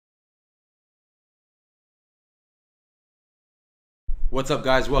What's up,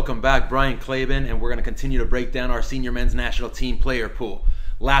 guys? Welcome back. Brian Kleiban, and we're going to continue to break down our senior men's national team player pool.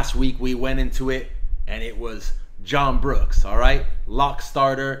 Last week, we went into it, and it was John Brooks, all right? Lock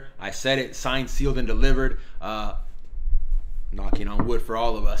starter. I said it, signed, sealed, and delivered. Knocking on wood for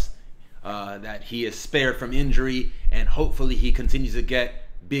all of us, that he is spared from injury, and hopefully he continues to get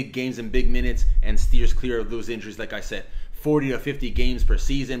big games and big minutes and steers clear of those injuries, like I said. 40 to 50 games per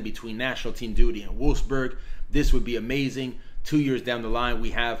season between national team duty and Wolfsburg. This would be amazing. 2 years down the line,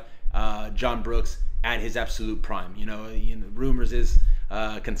 we have John Brooks at his absolute prime. You know, rumors is,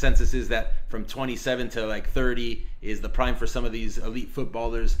 consensus is that from 27 to like 30 is the prime for some of these elite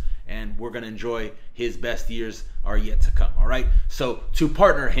footballers, and we're going to enjoy his best years are yet to come, all right? So to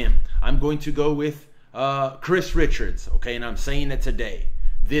partner him, I'm going to go with Chris Richards, okay? And I'm saying it today.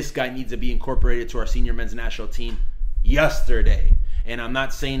 This guy needs to be incorporated to our senior men's national team yesterday. And I'm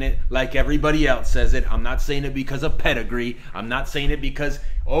not saying it like everybody else says it. I'm not saying it because of pedigree. I'm not saying it because,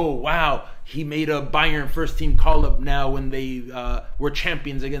 oh, wow, he made a Bayern first-team call-up now when they were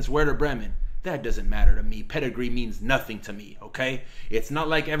champions against Werder Bremen. That doesn't matter to me. Pedigree means nothing to me, okay? It's not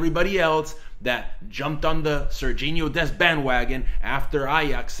like everybody else that jumped on the Serginho Dest bandwagon after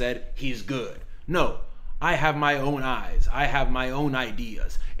Ajax said he's good. No, I have my own eyes. I have my own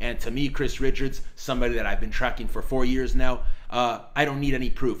ideas. And to me, Chris Richards, somebody that I've been tracking for 4 years now, I don't need any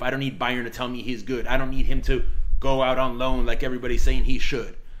proof. I don't need Bayern to tell me he's good. I don't need him to go out on loan like everybody's saying he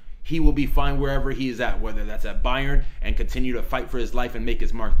should. He will be fine wherever he is at, whether that's at Bayern and continue to fight for his life and make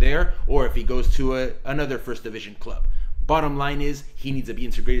his mark there, or if he goes to another first division club. Bottom line is, he needs to be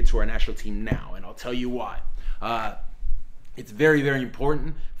integrated to our national team now, and I'll tell you why. It's very, very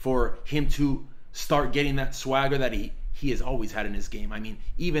important for him to start getting that swagger that he has always had in his game. I mean,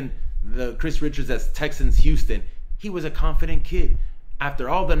 even the Chris Richards as Texans Houston, he was a confident kid. After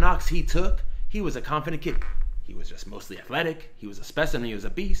all the knocks he took, he was a confident kid. He was just mostly athletic. He was a specimen. He was a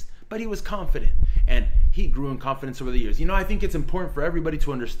beast, but he was confident. And he grew in confidence over the years. You know, I think it's important for everybody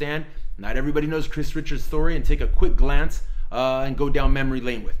to understand, not everybody knows Chris Richards' story, and take a quick glance and go down memory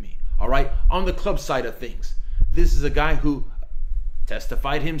lane with me. All right? On the club side of things, this is a guy who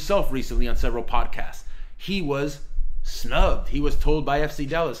testified himself recently on several podcasts. He was snubbed. He was told by FC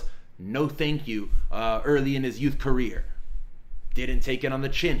Dallas, no thank you, early in his youth career. Didn't take it on the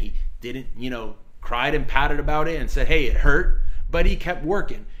chin. He didn't, cried and patted about it and said, hey, it hurt. But he kept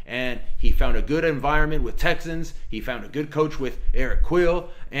working. And he found a good environment with Texans. He found a good coach with Eric Quill.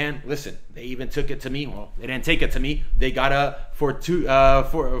 And listen, they even took it to me. Well, they didn't take it to me. They got a fortune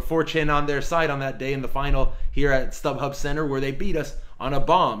on their side on that day in the final here at StubHub Center, where they beat us on a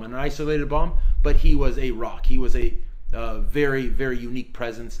bomb, an isolated bomb. But he was a rock. He was a very, very unique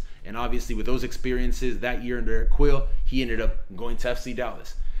presence. And obviously with those experiences that year under Eric Quill, he ended up going to FC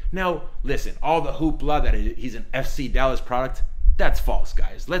Dallas. Now, listen, all the hoopla that he's an FC Dallas product, that's false,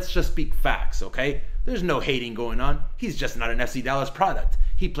 guys. Let's just speak facts, okay? There's no hating going on. He's just not an FC Dallas product.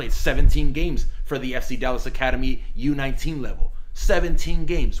 He played 17 games for the FC Dallas Academy U19 level. 17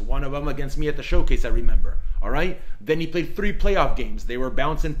 games. One of them against me at the showcase, I remember. All right? Then he played 3 playoff games. They were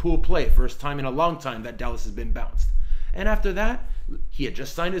bounce and pool play. First time in a long time that Dallas has been bounced. And after that, he had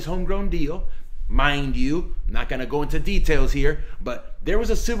just signed his homegrown deal. Mind you, I'm not going to go into details here, but there was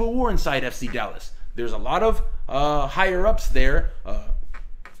a civil war inside FC Dallas. There's a lot of higher-ups there,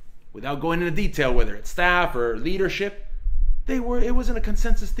 without going into detail, whether it's staff or leadership. It wasn't a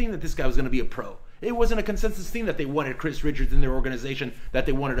consensus thing that this guy was going to be a pro. It wasn't a consensus thing that they wanted Chris Richards in their organization, that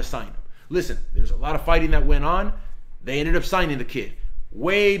they wanted to sign him. Listen, there's a lot of fighting that went on. They ended up signing the kid.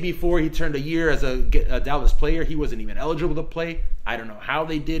 Way before he turned a year as a Dallas player, he wasn't even eligible to play. I don't know how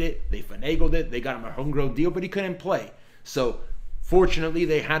they did it. They finagled it. They got him a homegrown deal, but he couldn't play. So, fortunately,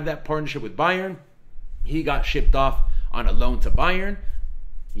 they had that partnership with Bayern. He got shipped off on a loan to Bayern.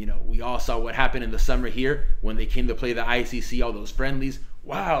 You know, we all saw what happened in the summer here when they came to play the ICC, all those friendlies.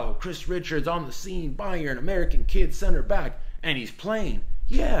 Wow, Chris Richards on the scene, Bayern, American kid, center back, and he's playing.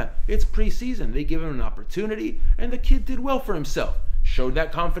 Yeah, it's preseason. They give him an opportunity, and the kid did well for himself. Showed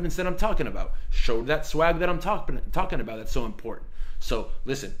that confidence that I'm talking about. Showed that swag that I'm talking about. That's so important. So,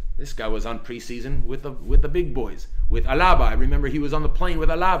 listen, this guy was on preseason with the big boys. With Alaba. I remember he was on the plane with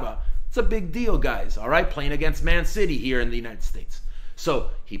Alaba. It's a big deal, guys. All right? Playing against Man City here in the United States.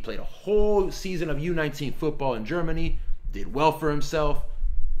 So, he played a whole season of U19 football in Germany. Did well for himself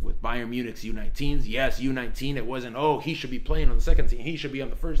with Bayern Munich's U19s. Yes, U19. It wasn't, oh, he should be playing on the second team. He should be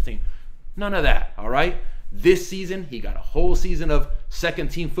on the first team. None of that. All right? This season, he got a whole season of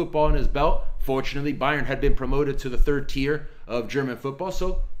second-team football in his belt. Fortunately, Bayern had been promoted to the third tier of German football,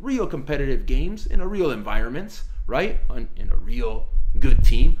 so real competitive games in a real environment, right? In a real good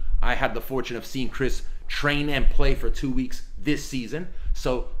team. I had the fortune of seeing Chris train and play for 2 weeks this season.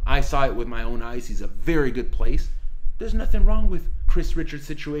 So I saw it with my own eyes. He's a very good place. There's nothing wrong with Chris Richards'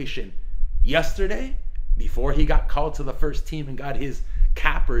 situation. Yesterday, before he got called to the first team and got his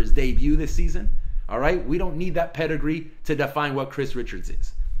cap or his debut this season, all right, we don't need that pedigree to define what Chris Richards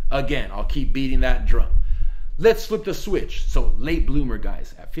is. Again, I'll keep beating that drum. Let's flip the switch. So late bloomer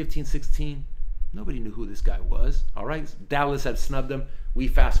guys at 15, 16, nobody knew who this guy was. All right, Dallas had snubbed him. We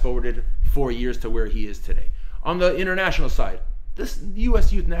fast forwarded 4 years to where he is today. On the international side, this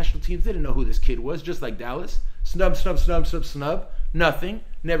U.S. youth national teams didn't know who this kid was, just like Dallas. Snub, snub, snub, snub, snub. Nothing.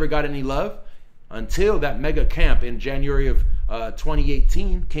 Never got any love until that mega camp in January of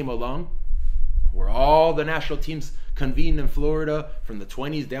 2018 came along, where all the national teams convened in Florida from the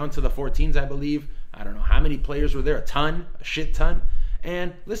 20s down to the 14s, I believe. I don't know how many players were there, a shit ton.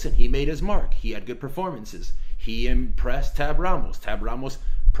 And listen, he made his mark. He had good performances. He impressed Tab Ramos. Tab Ramos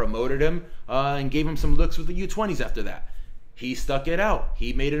promoted him and gave him some looks with the U20s after that. He stuck it out.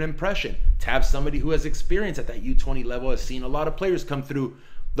 He made an impression. Tab's somebody who has experience at that U20 level, has seen a lot of players come through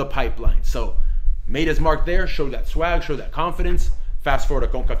the pipeline. So made his mark there, showed that swag, showed that confidence. Fast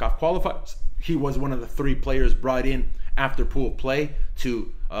forward to CONCACAF qualifiers. He was one of the 3 players brought in after pool play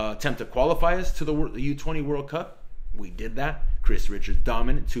to attempt to qualify us to the U20 World Cup. We did that. Chris Richards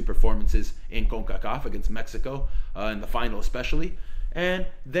dominant, 2 performances in CONCACAF against Mexico in the final especially. And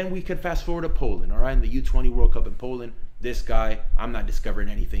then we can fast forward to Poland, all right? In the U20 World Cup in Poland, this guy, I'm not discovering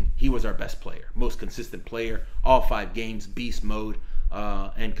anything. He was our best player, most consistent player, all 5 games, beast mode,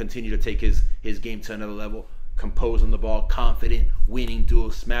 and continue to take his game to another level. Composed on the ball, confident, winning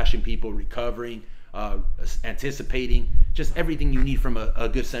duels, smashing people, recovering, anticipating, just everything you need from a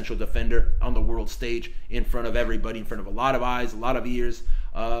good central defender on the world stage in front of everybody, in front of a lot of eyes, a lot of ears.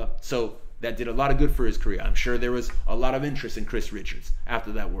 So that did a lot of good for his career. I'm sure there was a lot of interest in Chris Richards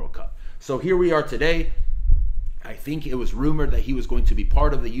after that World Cup. So here we are today. I think it was rumored that he was going to be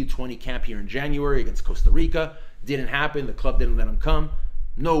part of the U20 camp here in January against Costa Rica. Didn't happen. The club didn't let him come.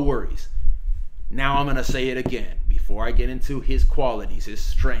 No worries. Now I'm going to say it again. Before I get into his qualities, his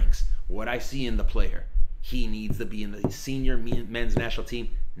strengths, what I see in the player, he needs to be in the senior men's national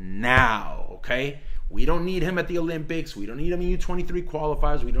team now, okay? We don't need him at the Olympics. We don't need him in U23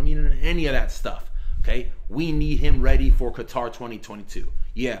 qualifiers. We don't need him in any of that stuff, okay? We need him ready for Qatar 2022.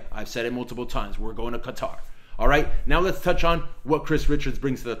 Yeah, I've said it multiple times. We're going to Qatar. All right, now let's touch on what Chris Richards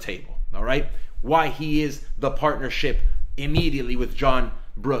brings to the table, all right? Why he is the partnership immediately with John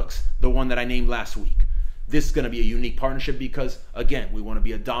Brooks, the one that I named last week. This is going to be a unique partnership because, again, we want to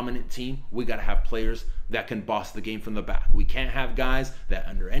be a dominant team. We got to have players that can boss the game from the back. We can't have guys that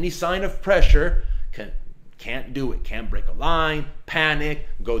under any sign of pressure can't do it, can't break a line, panic,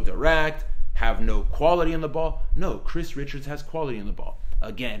 go direct, have no quality on the ball. No, Chris Richards has quality on the ball.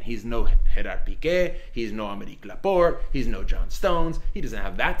 Again, he's no Gerard Piqué, he's no Aymeric Laporte, he's no John Stones. He doesn't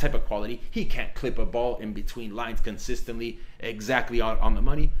have that type of quality. He can't clip a ball in between lines consistently, exactly on the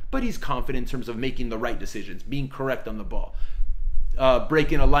money, but he's confident in terms of making the right decisions, being correct on the ball,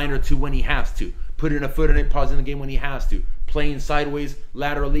 breaking a line or two when he has to, putting a foot in it, pausing the game when he has to, playing sideways,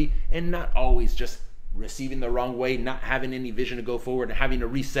 laterally, and not always just receiving the wrong way, not having any vision to go forward, and having to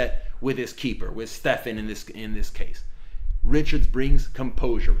reset with his keeper, with Stefan in this case. Richards brings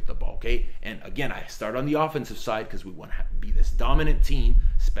composure with the ball, okay? And again, I start on the offensive side because we want to be this dominant team,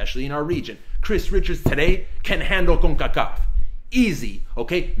 especially in our region. Chris Richards today can handle CONCACAF. Easy,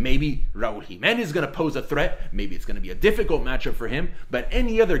 okay? Maybe Raul Jimenez is going to pose a threat. Maybe it's going to be a difficult matchup for him. But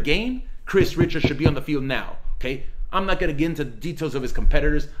any other game, Chris Richards should be on the field now, okay? I'm not going to get into the details of his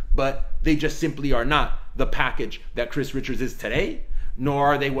competitors, but they just simply are not the package that Chris Richards is today, nor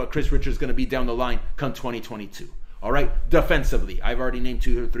are they what Chris Richards is going to be down the line come 2022. All right, defensively, I've already named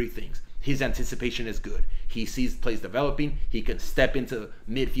 2 or 3 things. His anticipation is good. He sees plays developing. He can step into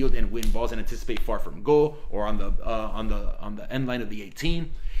midfield and win balls and anticipate far from goal or on the end line of the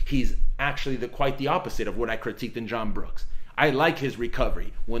 18. He's actually quite the opposite of what I critiqued in John Brooks. I like his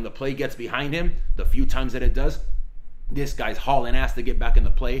recovery. When the play gets behind him, the few times that it does, this guy's hauling ass to get back in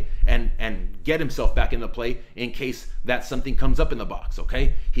the play and get himself back in the play in case that something comes up in the box,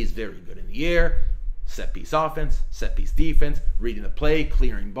 okay? He's very good in the air. Set piece offense, set piece defense, reading the play,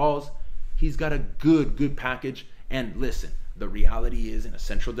 clearing balls. He's got a good package. And listen, the reality is in a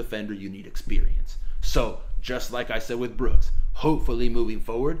central defender, you need experience. So just like I said with Brooks, hopefully moving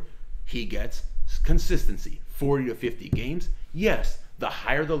forward, he gets consistency, 40 to 50 games. Yes, the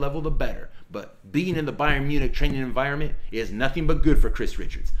higher the level, the better. But being in the Bayern Munich training environment is nothing but good for Chris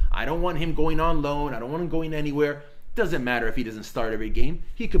Richards. I don't want him going on loan. I don't want him going anywhere. Doesn't matter if he doesn't start every game.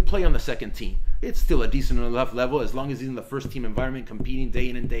 He could play on the second team. It's still a decent enough level as long as he's in the first team environment competing day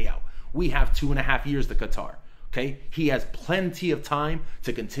in and day out. We have 2.5 years to Qatar. Okay? He has plenty of time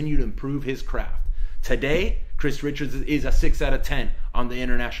to continue to improve his craft. Today, Chris Richards is a 6 out of 10 on the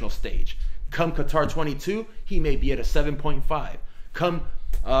international stage. Come Qatar 22, he may be at a 7.5. Come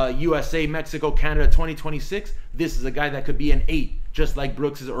USA, Mexico, Canada 2026, this is a guy that could be an 8, just like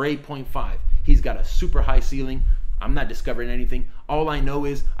Brooks is, or 8.5. He's got a super high ceiling. I'm not discovering anything. All I know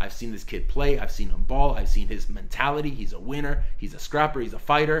is I've seen this kid play. I've seen him ball. I've seen his mentality. He's a winner. He's a scrapper. He's a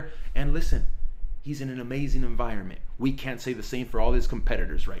fighter. And listen, he's in an amazing environment. We can't say the same for all his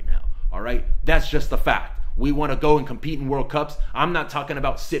competitors right now. All right? That's just a fact. We want to go and compete in World Cups. I'm not talking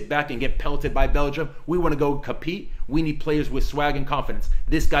about sit back and get pelted by Belgium. We want to go compete. We need players with swag and confidence.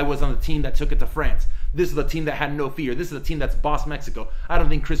 This guy was on the team that took it to France. This is a team that had no fear. This is a team that's boss Mexico. I don't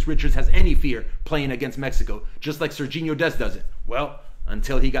think Chris Richards has any fear playing against Mexico, just like Sergiño Dest doesn't. Well,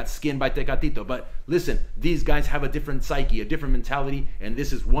 until he got skinned by Tecatito. But listen, these guys have a different psyche, a different mentality, and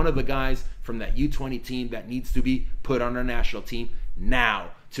this is one of the guys from that U20 team that needs to be put on our national team now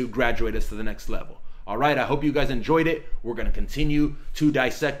to graduate us to the next level. All right, I hope you guys enjoyed it. We're going to continue to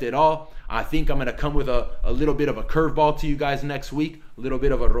dissect it all. I think I'm going to come with a little bit of a curveball to you guys next week. A little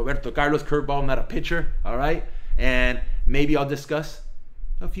bit of a Roberto Carlos curveball, not a pitcher. All right? And maybe I'll discuss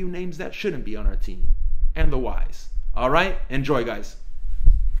a few names that shouldn't be on our team and the whys. All right? Enjoy, guys.